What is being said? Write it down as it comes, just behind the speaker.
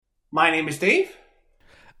My name is Dave.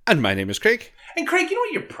 And my name is Craig. And Craig, you know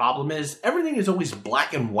what your problem is? Everything is always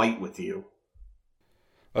black and white with you.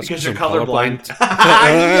 That's because you're I'm colorblind.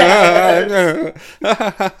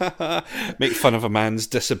 Make fun of a man's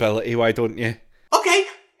disability, why don't you? Okay,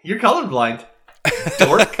 you're colorblind.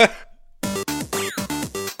 Dork.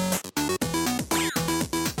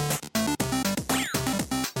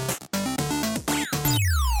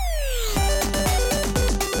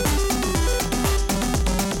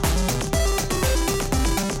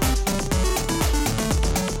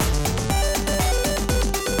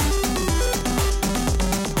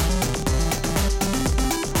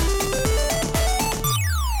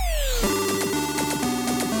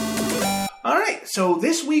 So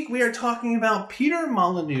this week we are talking about Peter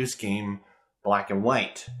Molyneux's game, Black and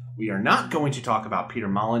White. We are not going to talk about Peter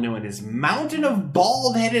Molyneux and his mountain of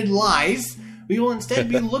bald-headed lies. We will instead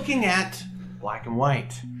be looking at Black and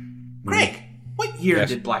White. Craig, what year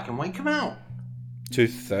did Black and White come out?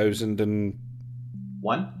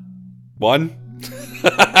 2001. One?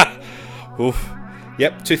 Oof.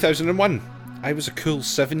 Yep, 2001. I was a cool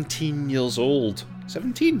 17 years old.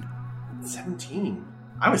 17? 17?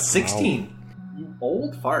 I was 16. Wow. You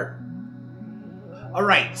old fart.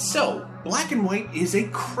 Alright, so Black and White is a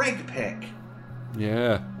Craig pick.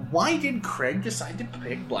 Yeah. Why did Craig decide to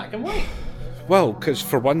pick Black and White? Well, because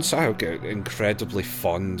for once I got incredibly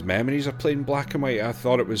fond memories of playing Black and White. I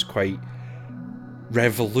thought it was quite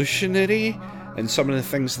revolutionary, and some of the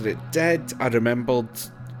things that it did, I remembered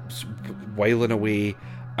whiling away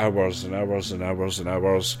hours and hours and hours and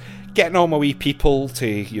hours, getting all my wee people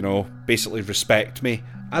to, basically respect me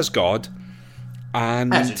as God.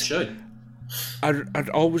 And as it should. I'd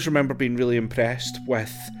always remember being really impressed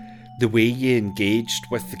with the way you engaged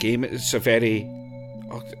with the game. It's a very...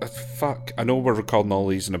 I know we're recording all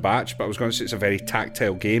these in a batch, but I was going to say it's a very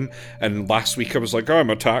tactile game. And last week I was like, I'm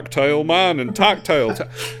a tactile man, and tactile...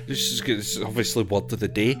 This is obviously word of the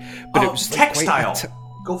day. But it was textile.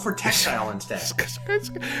 Go for textile instead.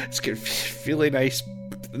 It's really nice.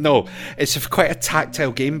 No, it's quite a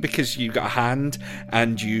tactile game because you got a hand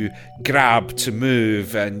and you grab to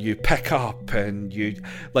move and you pick up and you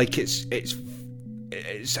it's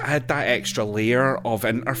had that extra layer of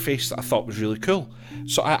interface that I thought was really cool.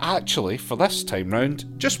 So I actually, for this time round,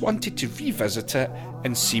 just wanted to revisit it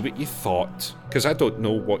and see what you thought, because I don't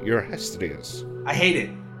know what your history is. I hate it.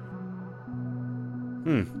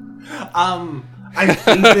 I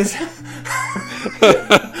played this.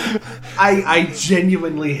 I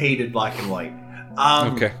genuinely hated Black and White.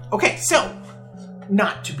 Okay, so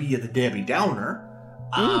not to be the Debbie Downer,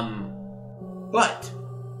 but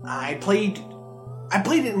I played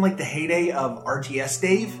it in the heyday of RTS,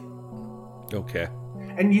 Dave. Okay.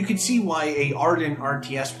 And you could see why a ardent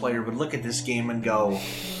RTS player would look at this game and go,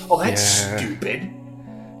 "Oh, that's stupid.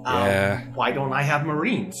 Why don't I have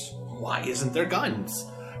Marines? Why isn't there guns?"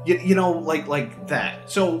 Like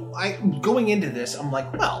that. So going into this, I'm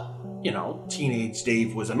like, well, teenage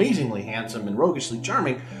Dave was amazingly handsome and roguishly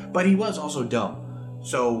charming, but he was also dumb.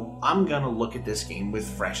 So I'm gonna look at this game with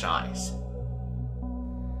fresh eyes.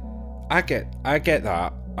 I get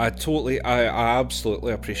that. I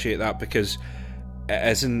absolutely appreciate that, because it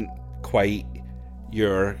isn't quite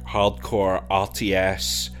your hardcore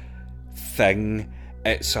RTS thing.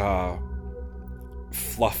 It's a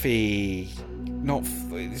fluffy...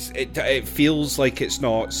 It feels like it's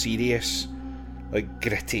not serious, like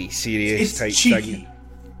gritty, serious type cheeky thing.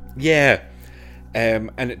 Yeah, and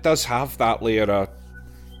it does have that layer of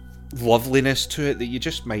loveliness to it that you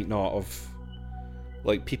just might not have,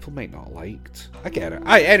 people might not have liked. I get it.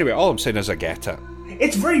 Anyway, all I'm saying is I get it.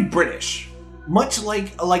 It's very British. Much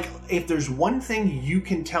like if there's one thing you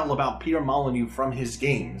can tell about Peter Molyneux from his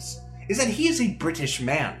games, is that he is a British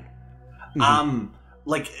man. Mm-hmm.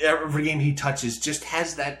 Every game he touches just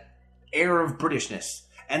has that air of Britishness,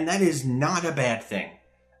 and that is not a bad thing.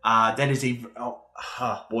 That is here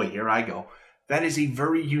I go. That is a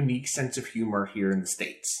very unique sense of humor here in the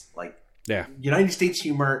States. United States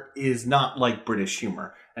humor is not like British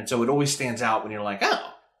humor, and so it always stands out when you're like,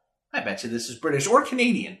 oh, I bet you this is British or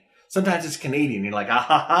Canadian. Sometimes it's Canadian. You're like,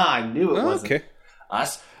 I knew it wasn't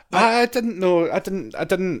us. But I didn't know. I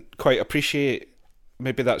didn't quite appreciate.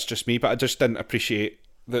 Maybe that's just me, but I just didn't appreciate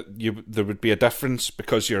that there would be a difference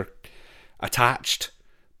because you're attached.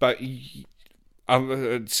 But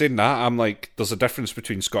I'm saying that, I'm like, there's a difference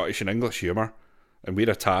between Scottish and English humour, and we're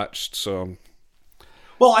attached. So,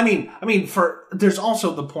 well, I mean, there's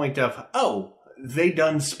also the point of, they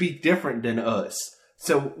done speak different than us,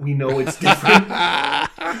 so we know it's different.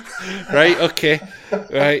 Right? Okay.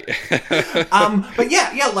 Right. But yeah,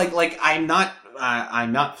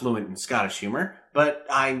 I'm not fluent in Scottish humor, but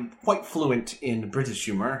I'm quite fluent in British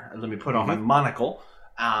humor. Let me put on my monocle.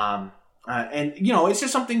 And, it's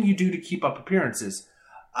just something you do to keep up appearances.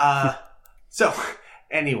 So,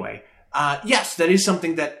 anyway, yes, that is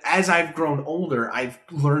something that as I've grown older, I've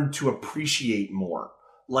learned to appreciate more.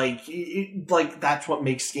 Like, that's what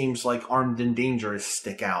makes games like Armed and Dangerous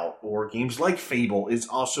stick out, or games like Fable is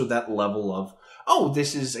also that level of, oh,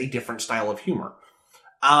 this is a different style of humor.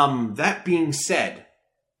 That being said,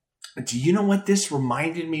 do you know what this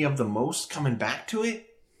reminded me of the most coming back to it?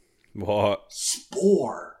 What?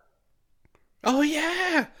 Spore. Oh,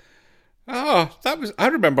 yeah. Oh, I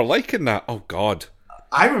remember liking that. Oh, God.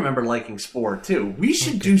 I remember liking Spore, too. We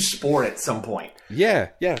should do Spore at some point. Yeah.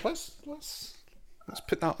 Let's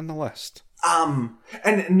put that on the list.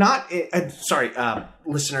 And not, sorry,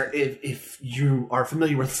 listener, if you are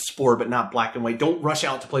familiar with Spore but not Black and White, don't rush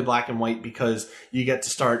out to play Black and White because you get to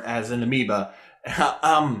start as an amoeba.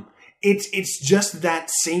 It's just that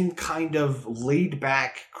same kind of laid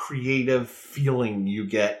back, creative feeling you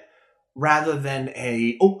get, rather than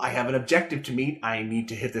I have an objective to meet, I need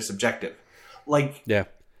to hit this objective. Like, yeah,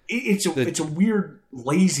 it's a weird,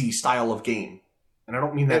 lazy style of game, and I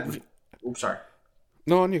don't mean that. Sorry.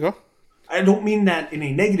 No, on you go. I don't mean that in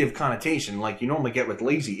a negative connotation, like you normally get with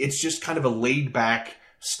lazy. It's just kind of a laid back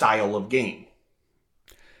style of game.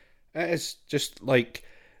 It's just like,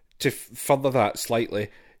 to further that slightly,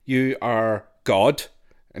 you are God,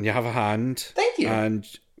 and you have a hand. Thank you. And,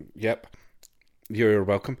 yep, you're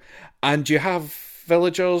welcome. And you have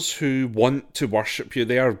villagers who want to worship you.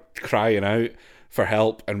 They are crying out for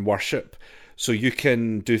help and worship. So you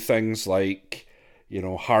can do things like,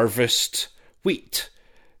 harvest wheat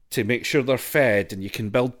to make sure they're fed, and you can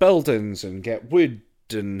build buildings and get wood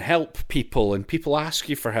and help people, and people ask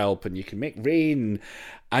you for help, and you can make rain,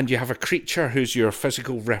 and you have a creature who's your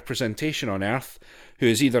physical representation on Earth, who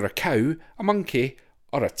is either a cow, a monkey,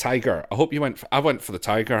 or a tiger. I hope I went for the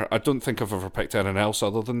tiger. I don't think I've ever picked anything else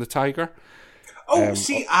other than the tiger. Oh,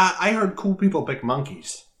 I heard cool people pick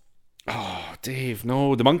monkeys. Oh, Dave,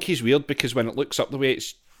 no. The monkey's weird because when it looks up the way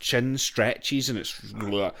its chin stretches and it's...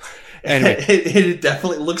 Anyway. It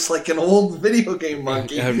definitely looks like an old video game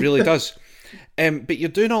monkey. It really does. But you're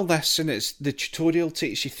doing all this, and the tutorial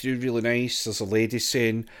takes you through really nice. There's a lady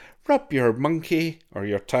saying, rub your monkey or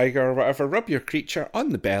your tiger or whatever, rub your creature on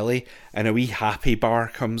the belly, and a wee happy bar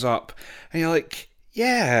comes up. And you're like,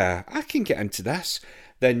 yeah, I can get into this.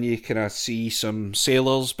 Then you kind of see some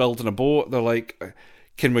sailors building a boat. They're like,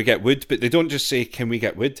 can we get wood? But they don't just say, can we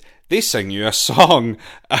get wood? They sing you a song,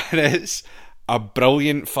 and it's a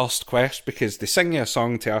brilliant first quest because they sing you a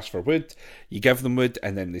song to ask for wood, you give them wood,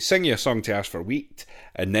 and then they sing you a song to ask for wheat,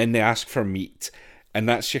 and then they ask for meat. And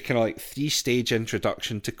that's your kind of like 3-stage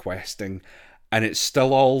introduction to questing, and it's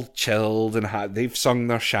still all chilled and they've sung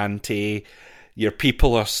their shanty, your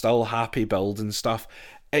people are still happy building stuff.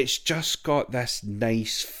 It's just got this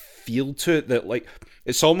nice feel to it that, like,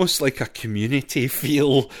 it's almost like a community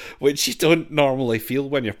feel, which you don't normally feel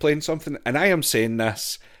when you're playing something. And I am saying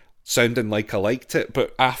this sounding like I liked it,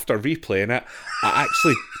 but after replaying it, I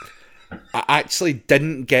actually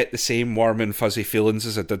didn't get the same warm and fuzzy feelings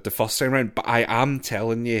as I did the first time round, but I am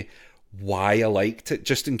telling you why I liked it,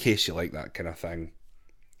 just in case you like that kind of thing.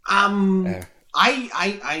 I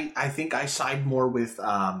think I side more with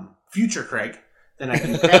future Craig than I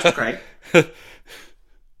do past Craig.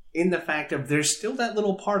 In the fact of there's still that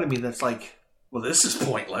little part of me that's like, well, this is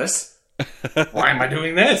pointless. Why am I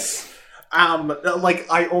doing this?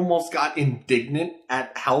 Like, I almost got indignant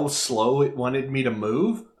at how slow it wanted me to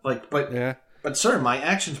move. Like, but sir, my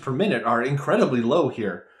actions per minute are incredibly low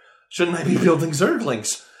here. Shouldn't I be building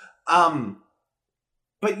Zerglings?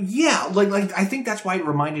 But yeah, like I think that's why it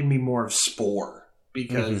reminded me more of Spore.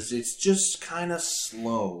 Because it's just kind of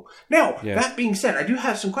slow. Now, that being said, I do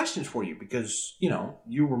have some questions for you. Because,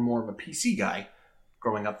 you were more of a PC guy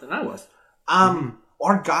growing up than I was.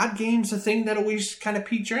 Are God games a thing that always kind of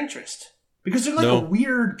piqued your interest? Because they're like a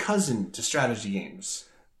weird cousin to strategy games.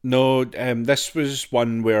 No, this was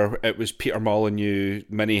one where it was Peter Molyneux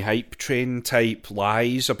mini hype train type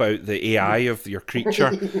lies about the AI of your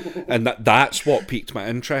creature. And that's what piqued my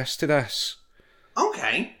interest to this.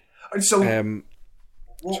 Okay. So...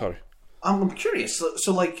 sorry. I'm curious.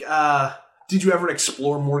 So like, did you ever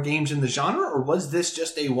explore more games in the genre, or was this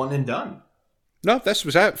just a one and done? No, this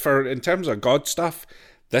was it. In terms of God stuff,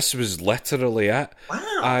 this was literally it.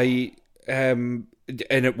 Wow. And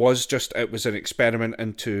it was an experiment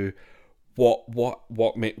into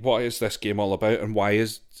what is this game all about, and why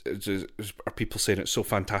are people saying it's so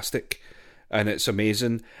fantastic? and it's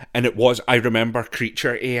amazing. And it was, I remember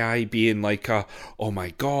creature AI being like oh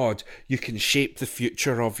my god, you can shape the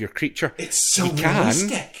future of your creature. It's so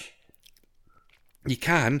realistic. You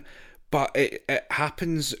can, but it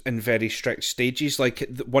happens in very strict stages. Like,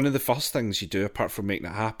 one of the first things you do, apart from making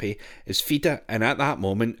it happy, is feed it. And at that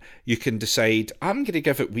moment, you can decide, I'm going to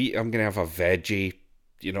give it wheat, I'm going to have a veggie,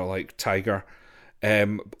 like tiger.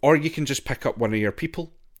 Or you can just pick up one of your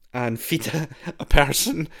people and feed a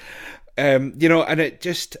person. And it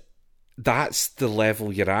just, that's the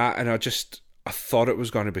level you're at. And I thought it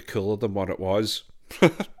was going to be cooler than what it was.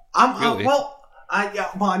 Really?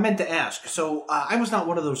 I meant to ask. So I was not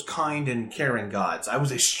one of those kind and caring gods. I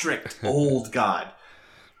was a strict old god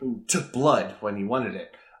who took blood when he wanted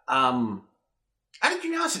it. Out of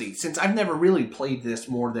curiosity, since I've never really played this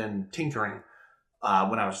more than tinkering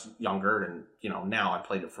when I was younger, and now I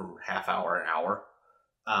played it for half hour, an hour.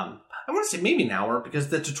 I want to say maybe an hour, because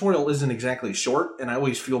the tutorial isn't exactly short, and I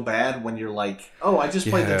always feel bad when you're like, "Oh, I just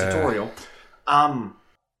played the tutorial."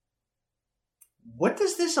 What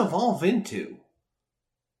does this evolve into?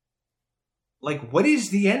 Like, what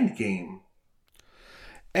is the end game?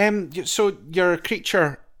 So your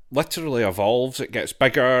creature literally evolves. It gets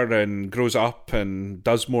bigger and grows up and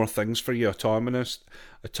does more things for you autonomously.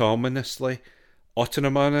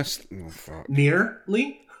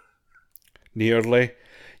 Nearly.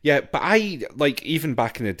 Yeah, but I, even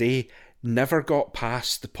back in the day, never got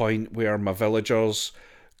past the point where my villagers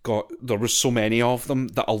there was so many of them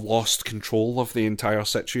that I lost control of the entire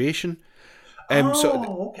situation.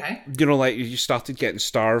 Okay. You started getting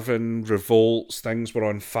starving, revolts, things were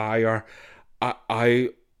on fire.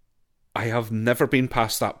 I have never been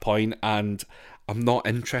past that point, and I'm not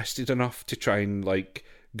interested enough to try and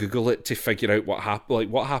Google it to figure out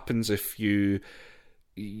what happens if you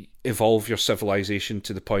evolve your civilization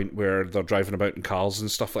to the point where they're driving about in cars and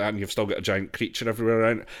stuff like that, and you've still got a giant creature everywhere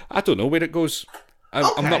around. I don't know where it goes.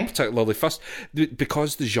 I'm not particularly fussed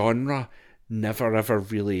because the genre never ever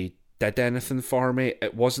really did anything for me.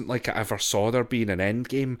 It wasn't like I ever saw there being an end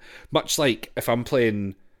game. Much like if I'm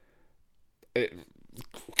playing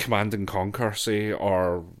Command and Conquer, say,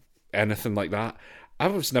 or anything like that, I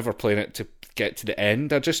was never playing it to get to the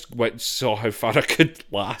end. I just saw how far I could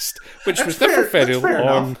last, which was never very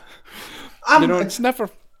long. It's never.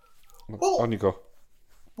 On you go.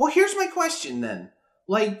 Well, here's my question then.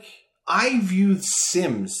 I view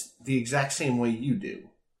Sims the exact same way you do.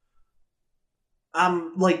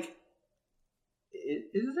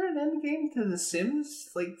 Is there an end game to The Sims?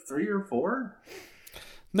 3 or 4?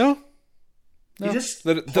 No. You just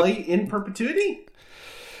play in perpetuity?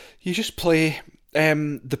 You just play.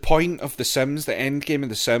 The point of The Sims, the end game of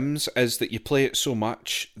The Sims, is that you play it so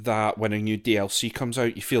much that when a new DLC comes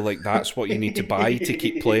out, you feel like that's what you need to buy to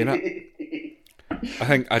keep playing it.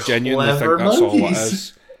 I genuinely think that's all it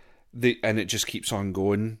is. And it just keeps on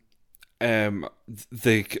going. Amelie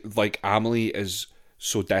is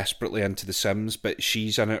so desperately into The Sims, but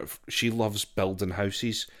she's in it. She loves building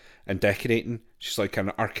houses and decorating. She's like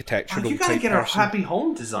an architectural type person. You gotta get her a happy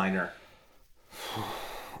home designer.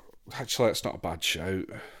 Actually, that's not a bad shout.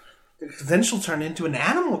 Then she'll turn into an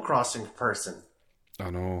Animal Crossing person. I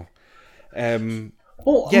know.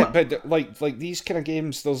 But these kind of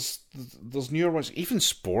games, there's newer ones. Even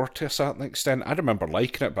Spore, to a certain extent, I remember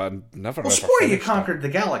liking it, but I never. Well, Spore, you conquered the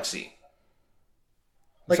galaxy.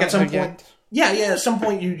 At some point, at some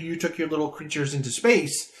point, you took your little creatures into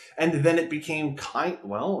space, and then it became kind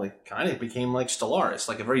of became like Stellaris,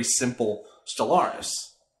 like a very simple Stellaris.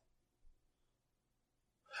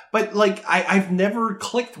 But I've never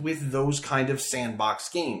clicked with those kind of sandbox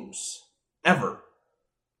games ever.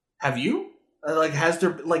 Have you? Has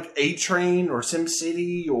there A-Train or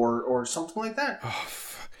SimCity or something like that? Oh,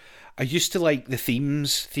 I used to like the Theme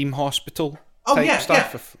Hospital type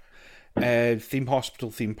stuff. Yeah. Theme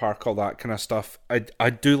Hospital, Theme Park, all that kind of stuff. I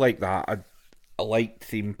do like that. I liked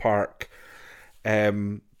Theme Park.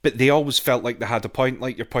 But they always felt like they had a point.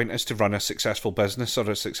 Your point is to run a successful business or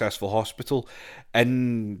a successful hospital.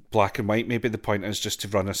 In Black and White, maybe the point is just to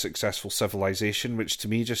run a successful civilization, which to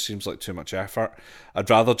me just seems like too much effort. I'd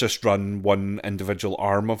rather just run one individual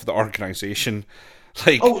arm of the organisation. So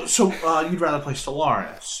you'd rather play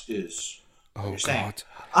Stellaris? Oh God!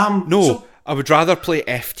 No. So, I would rather play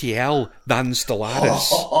FTL than Stellaris.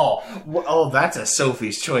 Oh, that's a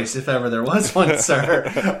Sophie's choice if ever there was one,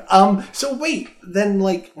 sir. So wait, then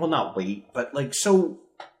not wait, but so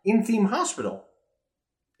in Theme Hospital,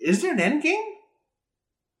 is there an end game?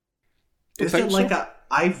 Is there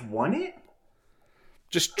I've won it?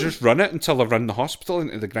 Just run it until I run the hospital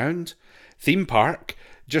into the ground. Theme Park,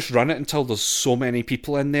 just run it until there's so many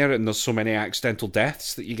people in there and there's so many accidental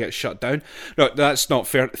deaths that you get shut down. No, that's not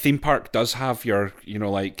fair. Theme Park does have your,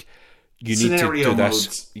 like, you Scenario need to do modes.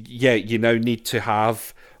 this. Yeah, you now need to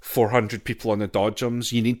have 400 people on the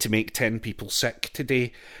dodgems. You need to make 10 people sick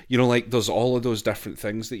today. Like, there's all of those different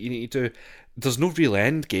things that you need to do. There's no real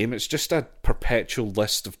end game. It's just a perpetual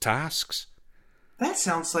list of tasks. That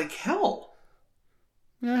sounds like hell.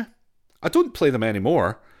 Yeah. I don't play them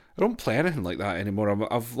anymore. I don't play anything like that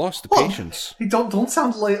anymore. I've lost the patience. Hey, don't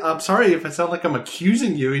sound like... I'm sorry if it sounds like I'm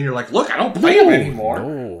accusing you and you're like, look, I don't play them anymore.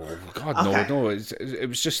 No, God, Okay. no. It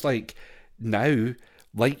was just like, now,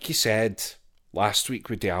 like you said last week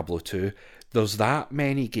with Diablo 2, there's that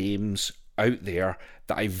many games out there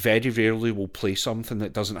that I very rarely will play something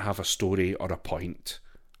that doesn't have a story or a point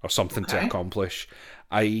or something to accomplish.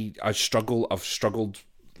 I've struggled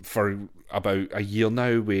for about a year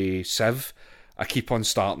now with Civ. I keep on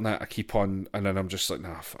starting it, and then I'm just like,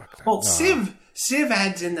 nah, fuck that. Well, Nah. Civ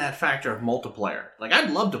adds in that factor of multiplayer. Like, I'd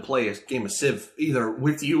love to play a game of Civ either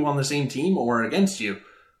with you on the same team or against you.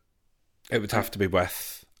 It would have to be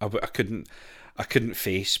with. I couldn't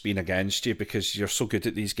face being against you because you're so good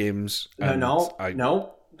at these games.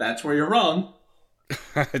 No, that's where you're wrong.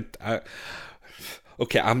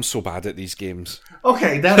 Okay, I'm so bad at these games.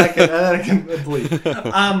 Okay, that I can believe.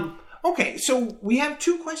 Okay, so we have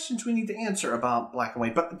 2 questions we need to answer about Black and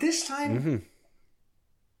White, but this time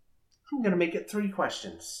I'm going to make it 3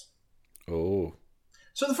 questions. Oh.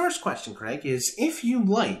 So the first question, Craig, is if you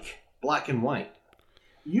like Black and White,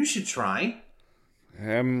 you should try...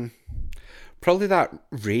 Probably that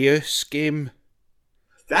Reus game.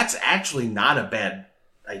 That's actually not a bad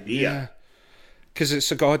idea. Because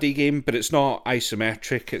it's a gaudy game, but it's not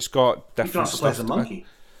isometric. It's got different You can also play stuff. as a monkey.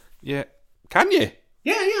 Yeah. Can you?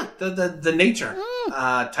 Yeah. The nature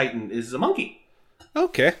Titan is a monkey.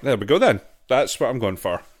 Okay, there we go then. That's what I'm going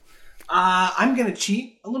for. I'm going to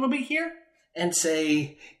cheat a little bit here and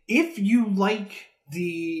say if you like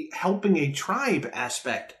the helping a tribe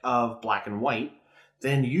aspect of Black and White,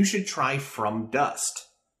 then you should try From Dust,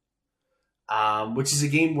 which is a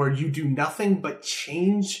game where you do nothing but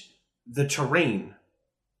change the terrain.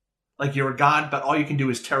 Like you're a god, but all you can do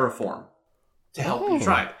is terraform to help your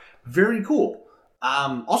tribe. Very cool.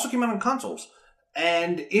 Also came out on consoles.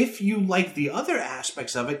 And if you like the other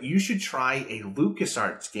aspects of it, you should try a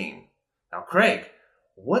LucasArts game. Now, Craig,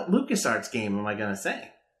 what LucasArts game am I going to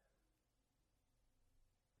say?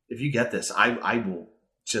 If you get this, I will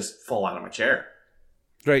just fall out of my chair.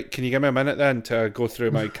 Right, can you give me a minute then to go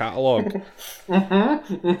through my catalogue?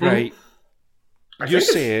 Mm-hmm. Right. You're I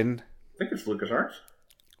saying... think it's LucasArts.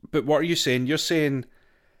 But what are you saying? You're saying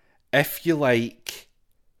if you like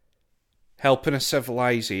helping a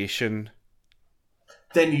civilization...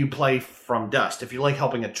 Then you play From Dust, if you like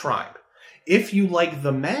helping a tribe. If you like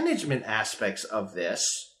the management aspects of this,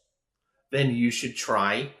 then you should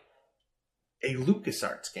try a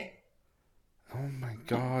LucasArts game. Oh my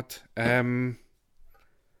god. Can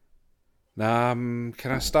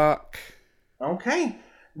I start? Okay.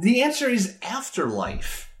 The answer is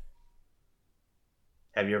Afterlife.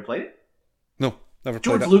 Have you ever played it? No, never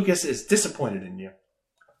played George it. Lucas is disappointed in you.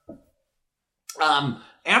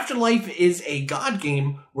 Afterlife is a god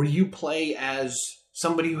game where you play as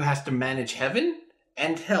somebody who has to manage heaven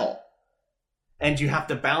and hell. And you have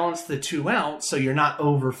to balance the two out so you're not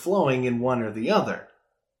overflowing in one or the other.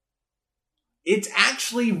 It's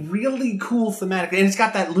actually really cool thematically, and it's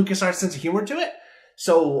got that LucasArts sense of humor to it.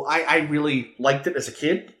 So I really liked it as a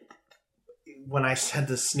kid when I had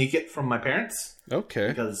to sneak it from my parents. Okay.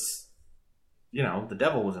 Because, the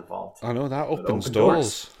devil was involved. I know, that opens opened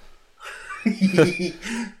doors.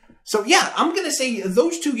 So yeah, I'm going to say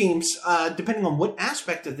those 2 games, depending on what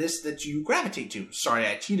aspect of this that you gravitate to. Sorry,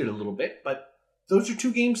 I cheated a little bit, but those are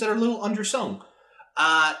 2 games that are a little undersung.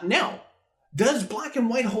 Now, does Black and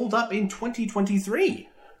White hold up in 2023?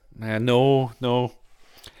 No.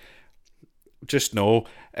 Just no.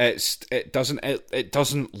 It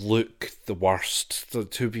doesn't look the worst.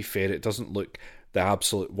 To be fair, it doesn't look the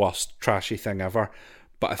absolute worst trashy thing ever.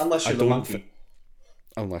 But Unless you're the monkey.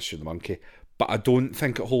 Unless you're the monkey. But I don't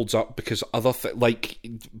think it holds up because like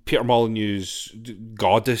Peter Molyneux's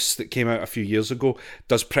Goddess that came out a few years ago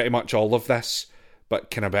does pretty much all of this,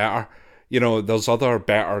 but kind of better. There's other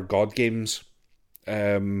better God games.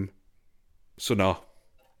 So no.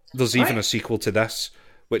 There's even a sequel to this,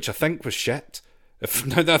 which I think was shit. If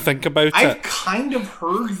now that I think about it. I've kind of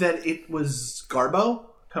heard that it was Garbo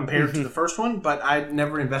compared to the first one, but I've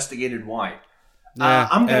never investigated why. Yeah,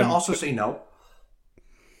 I'm going to also say no.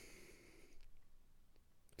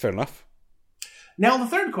 Fair enough. Now the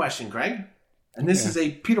third question, Greg, and this is a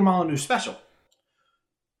Peter Molyneux special.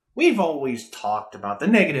 We've always talked about the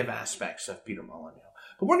negative aspects of Peter Molyneux,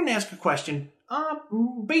 but we're going to ask a question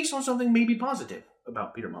based on something maybe positive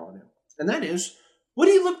about Peter Molyneux, and that is, would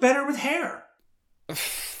he look better with hair?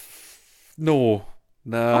 No.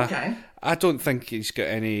 Nah. Okay. I don't think he's got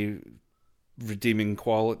any redeeming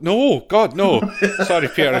quality. No, God, no. Sorry,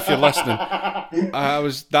 Peter, if you're listening.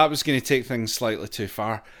 That was going to take things slightly too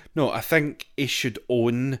far. No, I think he should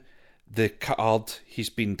own the card he's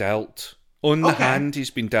been dealt. Own the hand he's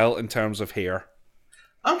been dealt in terms of hair.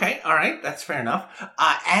 Okay, all right, that's fair enough.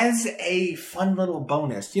 As a fun little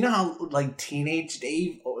bonus, you know how like Teenage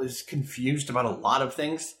Dave is confused about a lot of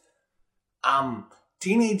things?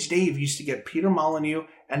 Teenage Dave used to get Peter Molyneux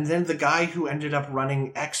and then the guy who ended up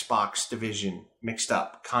running Xbox division mixed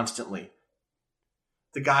up constantly.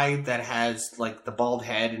 The guy that has like the bald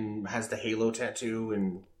head and has the Halo tattoo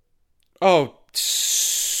and... Oh.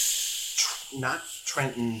 Not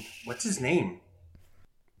Trenton. What's his name?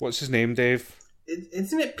 What's his name, Dave?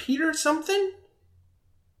 Isn't it Peter something?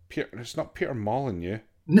 Peter. It's not Peter Molyneux.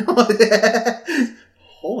 No.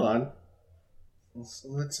 Hold on.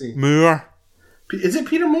 Let's see. Moore. Is it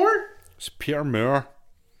Peter Moore? It's Peter Moore.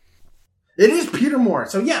 It is Peter Moore.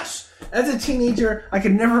 So yes, as a teenager, I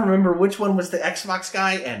could never remember which one was the Xbox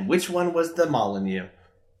guy and which one was the Molyneux.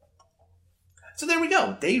 So there we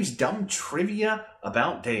go. Dave's dumb trivia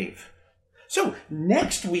about Dave. So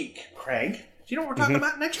next week, Craig, do you know what we're talking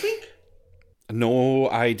about next week? No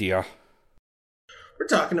idea. We're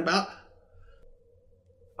talking about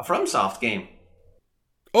a FromSoft game.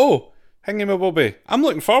 Oh, Hingy-my-bobby. I'm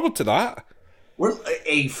looking forward to that. We're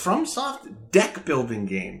a FromSoft deck building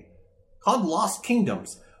game called Lost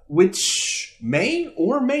Kingdoms, which may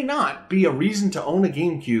or may not be a reason to own a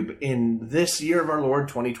GameCube in this year of our Lord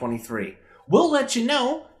 2023. We'll let you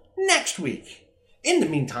know next week. In the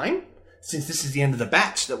meantime, since this is the end of the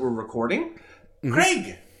batch that we're recording,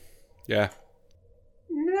 Craig. Yeah.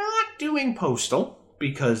 Not doing Postal,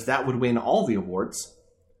 because that would win all the awards.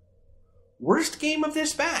 Worst game of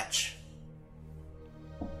this batch.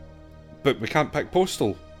 But we can't pick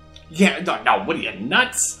Postal. Yeah, no, what are you,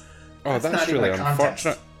 nuts? Oh, that's really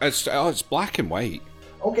unfortunate. It's black and white.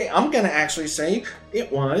 Okay, I'm going to actually say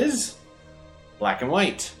it was Black and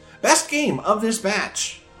White. Best game of this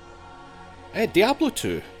batch. Diablo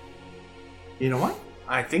 2. You know what?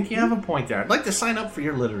 I think you have a point there. I'd like to sign up for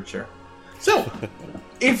your literature. So,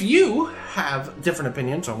 if you have different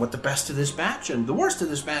opinions on what the best of this batch and the worst of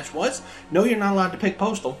this batch was, no, you're not allowed to pick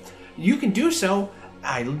Postal, you can do so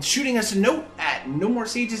shooting us a note at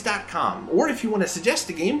nomoresages.com. Or if you want to suggest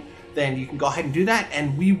a game, then you can go ahead and do that,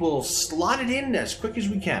 and we will slot it in as quick as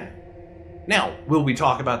we can. Now, will we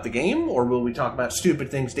talk about the game, or will we talk about stupid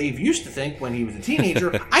things Dave used to think when he was a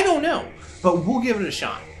teenager? I don't know, but we'll give it a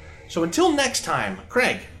shot. So until next time,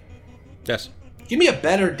 Craig. Yes. Give me a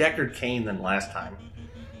better Deckard Cain than last time.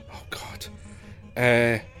 Oh, God.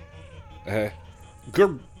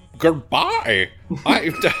 Goodbye.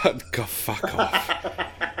 Go fuck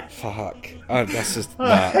off. Fuck. This is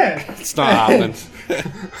not. It's not happening.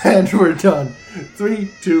 And we're done. 3,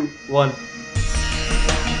 2, 1.